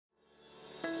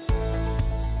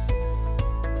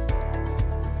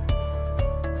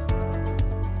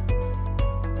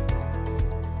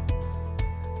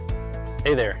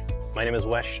Hey there, my name is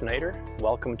Wes Schneider.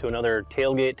 Welcome to another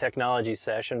Tailgate Technology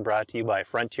session brought to you by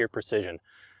Frontier Precision.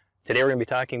 Today we're going to be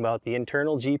talking about the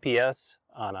internal GPS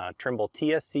on a Trimble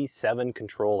TSC7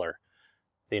 controller.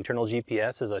 The internal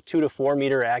GPS is a 2 to 4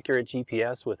 meter accurate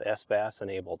GPS with SBAS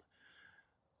enabled.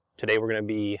 Today we're going to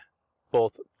be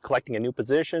both collecting a new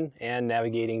position and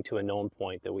navigating to a known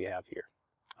point that we have here.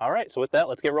 Alright, so with that,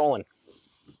 let's get rolling.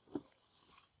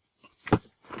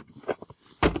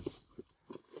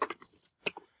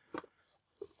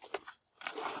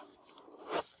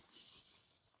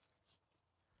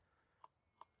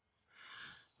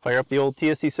 Fire up the old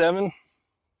TSC7.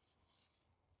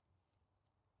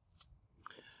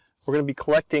 We're going to be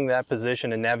collecting that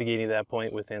position and navigating that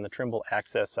point within the Trimble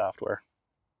Access software.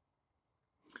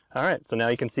 Alright, so now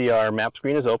you can see our map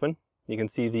screen is open. You can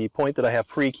see the point that I have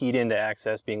pre-keyed into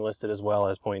Access being listed as well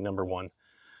as point number 1.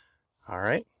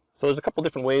 Alright, so there's a couple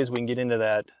different ways we can get into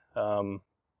that,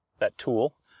 that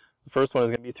tool. The first one is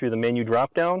going to be through the menu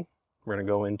drop-down. We're going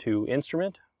to go into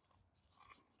Instrument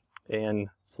and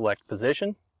select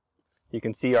Position. You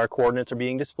can see our coordinates are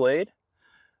being displayed,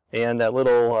 and that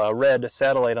little red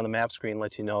satellite on the map screen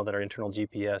lets you know that our internal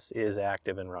GPS is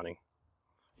active and running.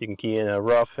 You can key in a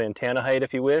rough antenna height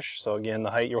if you wish, so again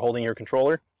the height you're holding your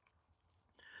controller.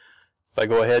 If I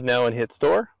go ahead now and hit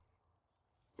store,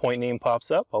 point name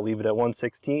pops up. I'll leave it at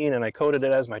 116 and I coded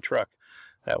it as my truck.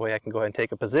 That way I can go ahead and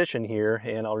take a position here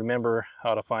and I'll remember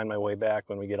how to find my way back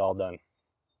when we get all done.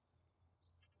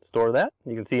 Store that.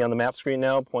 You can see on the map screen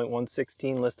now, point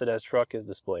 116 listed as truck is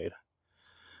displayed.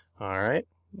 Alright,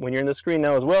 when you're in the screen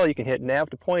now as well, you can hit nav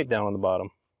to point down on the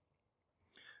bottom.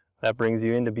 That brings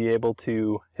you in to be able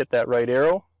to hit that right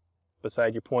arrow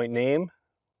beside your point name.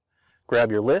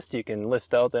 Grab your list. You can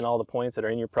list out then all the points that are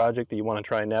in your project that you want to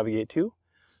try and navigate to.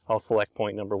 I'll select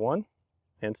point number 1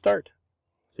 and start.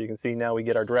 So you can see now we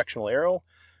get our directional arrow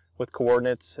with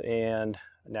coordinates and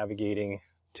navigating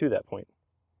to that point.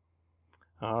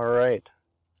 Alright,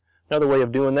 another way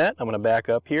of doing that, I'm going to back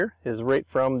up here, is right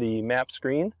from the map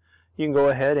screen. You can go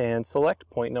ahead and select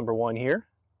point number 1 here,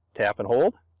 tap and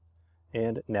hold,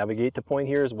 and navigate to point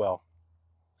here as well.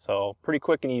 So pretty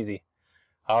quick and easy.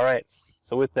 Alright,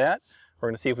 so with that, we're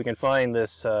going to see if we can find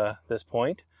this, this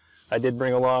point. I did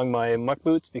bring along my muck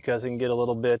boots because it can get a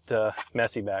little bit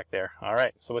messy back there.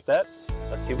 Alright, so with that,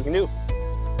 let's see what we can do.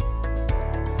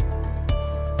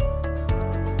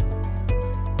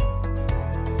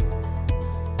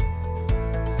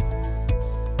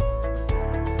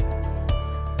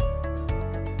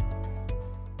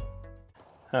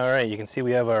 Alright, you can see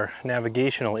we have our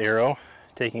navigational arrow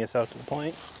taking us out to the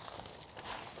point.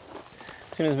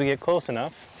 As soon as we get close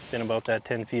enough, within about that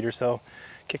 10 feet or so,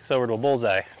 kicks over to a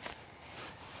bullseye.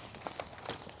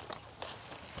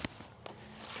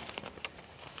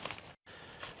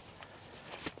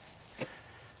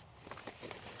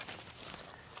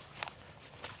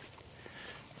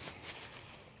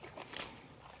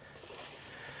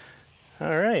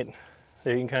 Alright,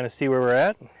 there you can kind of see where we're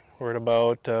at. We're at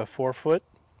about 4 foot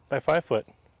by 5 foot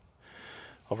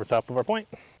over top of our point.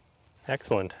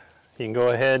 Excellent. You can go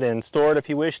ahead and store it if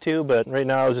you wish to, but right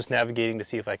now I was just navigating to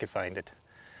see if I could find it.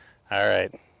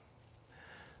 Alright,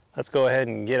 let's go ahead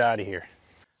and get out of here.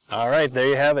 Alright, there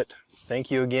you have it. Thank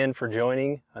you again for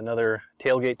joining another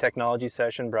Tailgate Technology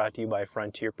session brought to you by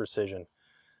Frontier Precision.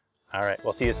 Alright,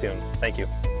 we'll see you soon. Thank you.